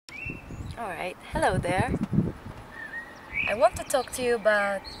Alright, hello there. I want to talk to you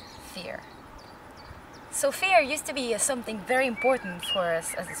about fear. So fear used to be something very important for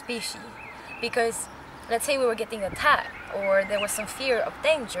us as a species because let's say we were getting attacked or there was some fear of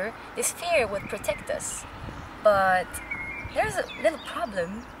danger, this fear would protect us. But there's a little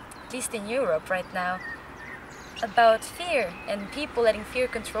problem, at least in Europe right now, about fear and people letting fear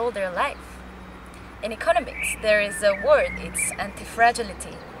control their life. In economics, there is a word, it's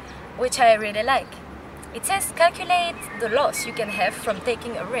anti-fragility, which I really like. It says calculate the loss you can have from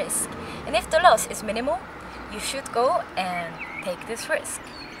taking a risk, and if the loss is minimal, you should go and take this risk.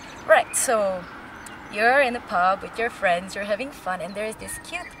 Right, so you're in a pub with your friends, you're having fun, and there's this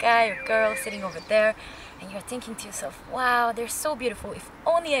cute guy or girl sitting over there, and you're thinking to yourself, wow, they're so beautiful, if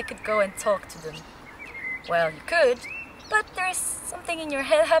only I could go and talk to them. Well, you could, but there's something in your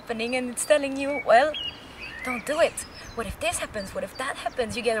head happening and it's telling you, well, don't do it. What if this happens? What if that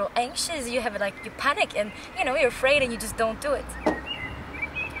happens? You get all anxious, you panic and you're afraid and you just don't do it.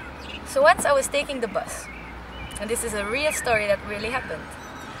 So once I was taking the bus, and this is a real story that really happened.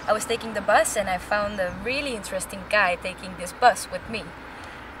 I was taking the bus and I found a really interesting guy taking this bus with me.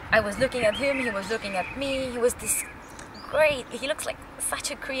 I was looking at him, he was looking at me, he looks like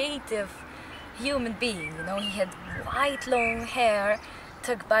such a creative human being, he had white long hair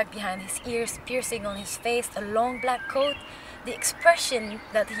tucked back behind his ears, piercing on his face, a long black coat. The expression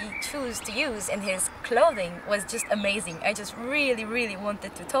that he chose to use in his clothing was just amazing. I just really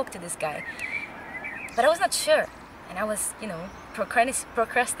wanted to talk to this guy. But I was not sure. And I was,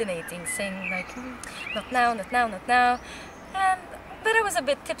 procrastinating, saying like, not now, not now, not now. But I was a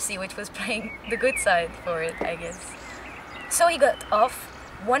bit tipsy, which was playing the good side for it, I guess. So he got off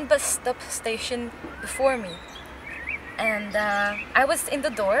one bus stop station before me. And I was in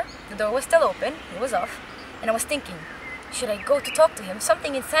the door was still open, it was off, and I was thinking, should I go to talk to him?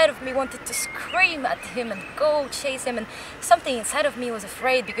 Something inside of me wanted to scream at him and go chase him, and something inside of me was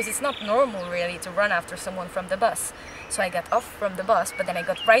afraid because it's not normal really to run after someone from the bus. So I got off from the bus, but then I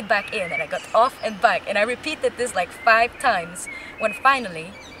got right back in, and I got off and back, and I repeated this like 5 times, when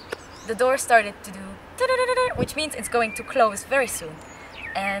finally the door started to do which means it's going to close very soon.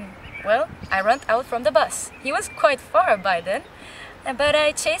 And well, I ran out from the bus. He was quite far by then, but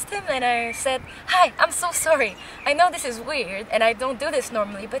I chased him and I said, "Hi, I'm so sorry. I know this is weird and I don't do this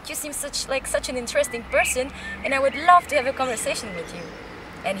normally, but you seem such an interesting person and I would love to have a conversation with you."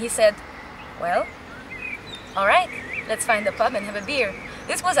 And he said, "Well, all right, let's find a pub and have a beer."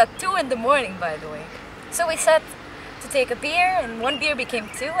 This was at 2 in the morning, by the way. So we sat to take a beer, and 1 beer became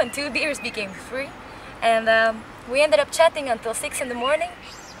 2 and 2 beers became 3. And we ended up chatting until 6 in the morning.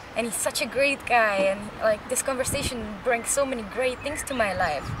 And he's such a great guy, and this conversation brings so many great things to my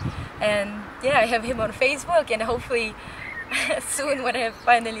life. And yeah, I have him on Facebook, and hopefully soon when I have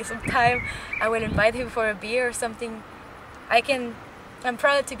finally some time, I will invite him for a beer or something. I'm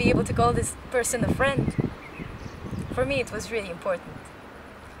proud to be able to call this person a friend. For me, it was really important.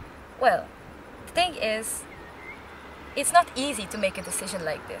 Well, the thing is, it's not easy to make a decision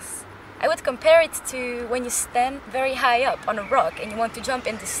like this. I would compare it to when you stand very high up on a rock and you want to jump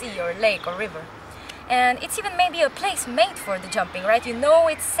in the sea or lake or river. And it's even maybe a place made for the jumping, right? You know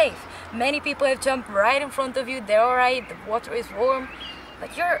it's safe. Many people have jumped right in front of you, they're alright, the water is warm.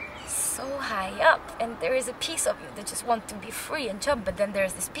 But you're so high up and there is a piece of you that just want to be free and jump, but then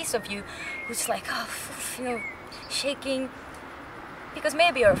there's this piece of you who's like, shaking because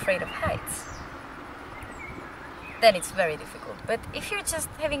maybe you're afraid of heights. Then it's very difficult. But if you're just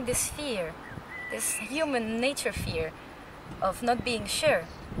having this fear, this human nature fear of not being sure,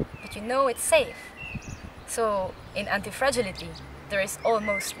 but you know it's safe, so in anti-fragility, there is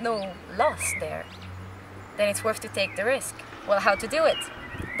almost no loss there, then it's worth to take the risk. Well, how to do it?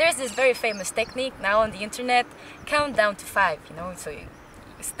 There's this very famous technique now on the internet, count down to 5, so you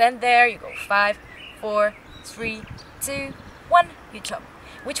stand there, you go 5, 4, 3, 2, 1, you jump.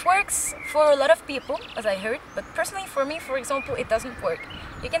 Which works for a lot of people, as I heard, but personally for me, for example, it doesn't work.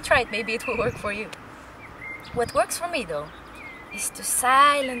 You can try it, maybe it will work for you. What works for me though, is to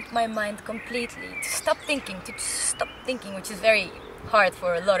silence my mind completely, to stop thinking, which is very hard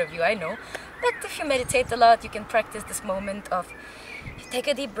for a lot of you, I know. But if you meditate a lot, you can practice this moment of, you take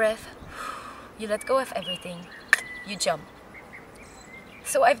a deep breath, you let go of everything, you jump.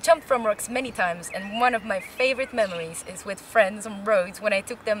 So I've jumped from rocks many times, and one of my favorite memories is with friends on roads when I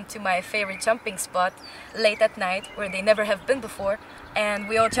took them to my favorite jumping spot late at night where they never have been before, and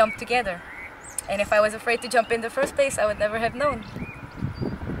we all jumped together. And if I was afraid to jump in the first place, I would never have known.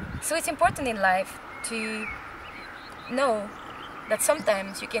 So it's important in life to know that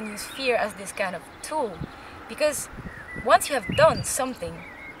sometimes you can use fear as this kind of tool, because once you have done something,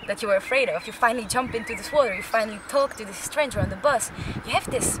 that you were afraid of. You finally jump into this water, you finally talk to this stranger on the bus. You have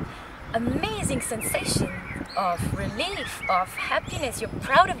this amazing sensation of relief, of happiness. You're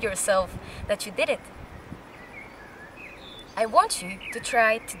proud of yourself that you did it. I want you to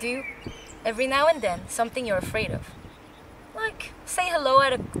try to do every now and then something you're afraid of. Like say hello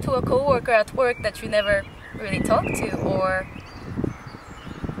to a coworker at work that you never really talk to, or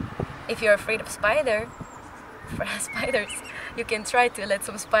if you're afraid of spiders, you can try to let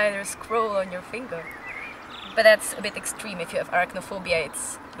some spiders crawl on your finger. But that's a bit extreme. If you have arachnophobia,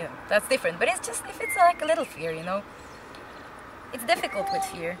 it's, you know, that's different. But it's just if it's like a little fear, you know. It's difficult with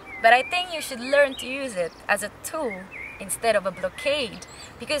fear, but I think you should learn to use it as a tool instead of a blockade.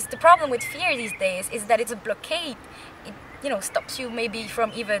 Because the problem with fear these days is that it's a blockade. It, you know, stops you maybe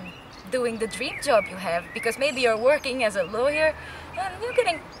from even doing the dream job you have, because maybe you're working as a lawyer and you're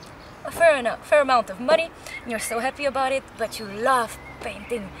getting a fair amount of money and you're so happy about it, but you love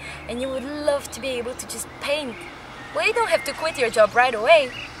painting and you would love to be able to just paint. Well, you don't have to quit your job right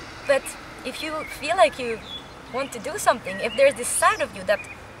away, but if you feel like you want to do something, if there's this side of you that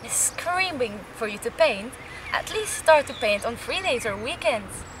is screaming for you to paint, at least start to paint on free days or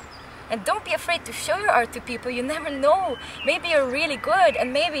weekends. And don't be afraid to show your art to people. You never know. Maybe you're really good,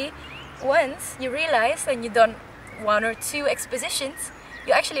 and maybe once you realize and you've done 1 or 2 expositions,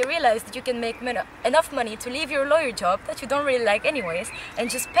 you actually realize that you can make enough money to leave your lawyer job that you don't really like anyways and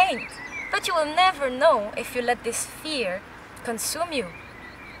just paint. But you will never know if you let this fear consume you.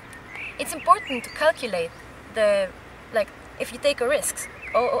 It's important to calculate if you take a risk,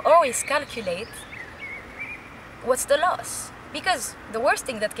 always calculate what's the loss. Because the worst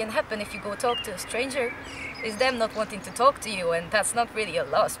thing that can happen if you go talk to a stranger is them not wanting to talk to you, and that's not really a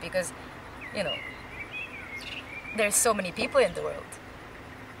loss because, you know, there's so many people in the world.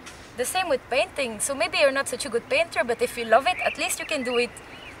 The same with painting. So maybe you're not such a good painter, but if you love it, at least you can do it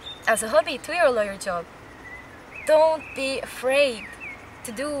as a hobby to your lawyer job. Don't be afraid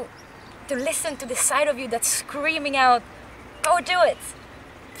to listen to the side of you that's screaming out, go do it.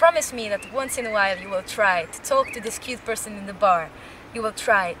 Promise me that once in a while you will try to talk to this cute person in the bar. You will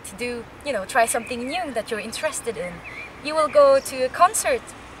try to do, you know, try something new that you're interested in. You will go to a concert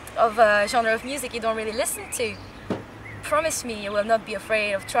of a genre of music you don't really listen to. Promise me you will not be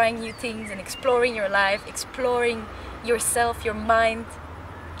afraid of trying new things and exploring your life, exploring yourself, your mind.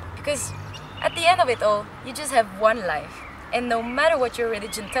 Because at the end of it all, you just have one life. And no matter what your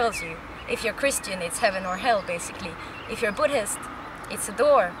religion tells you, if you're Christian, it's heaven or hell, basically. If you're Buddhist, it's a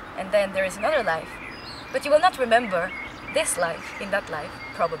door, and then there is another life. But you will not remember this life in that life,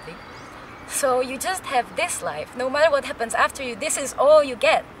 probably. So you just have this life. No matter what happens after you, this is all you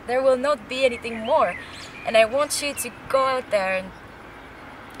get. There will not be anything more. And I want you to go out there and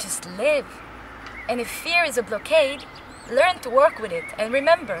just live. And if fear is a blockade, learn to work with it. And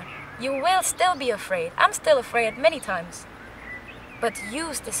remember, you will still be afraid. I'm still afraid many times. But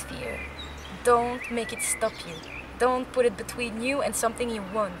use this fear. Don't make it stop you. Don't put it between you and something you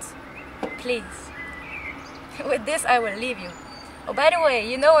want. Please. With this, I will leave you. Oh, by the way,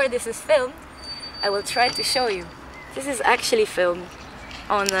 you know where this is filmed? I will try to show you. This is actually filmed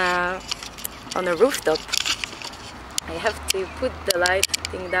on a rooftop. I have to put the light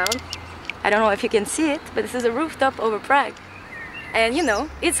thing down. I don't know if you can see it, but this is a rooftop over Prague. And you know,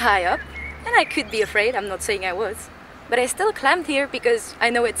 it's high up, and I could be afraid, I'm not saying I was. But I still climbed here because I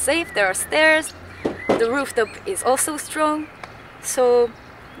know it's safe, there are stairs. The rooftop is also strong, so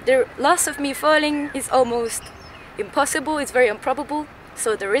the loss of me falling is almost impossible, it's very improbable,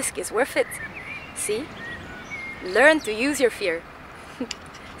 so the risk is worth it. See? Learn to use your fear.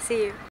 See you.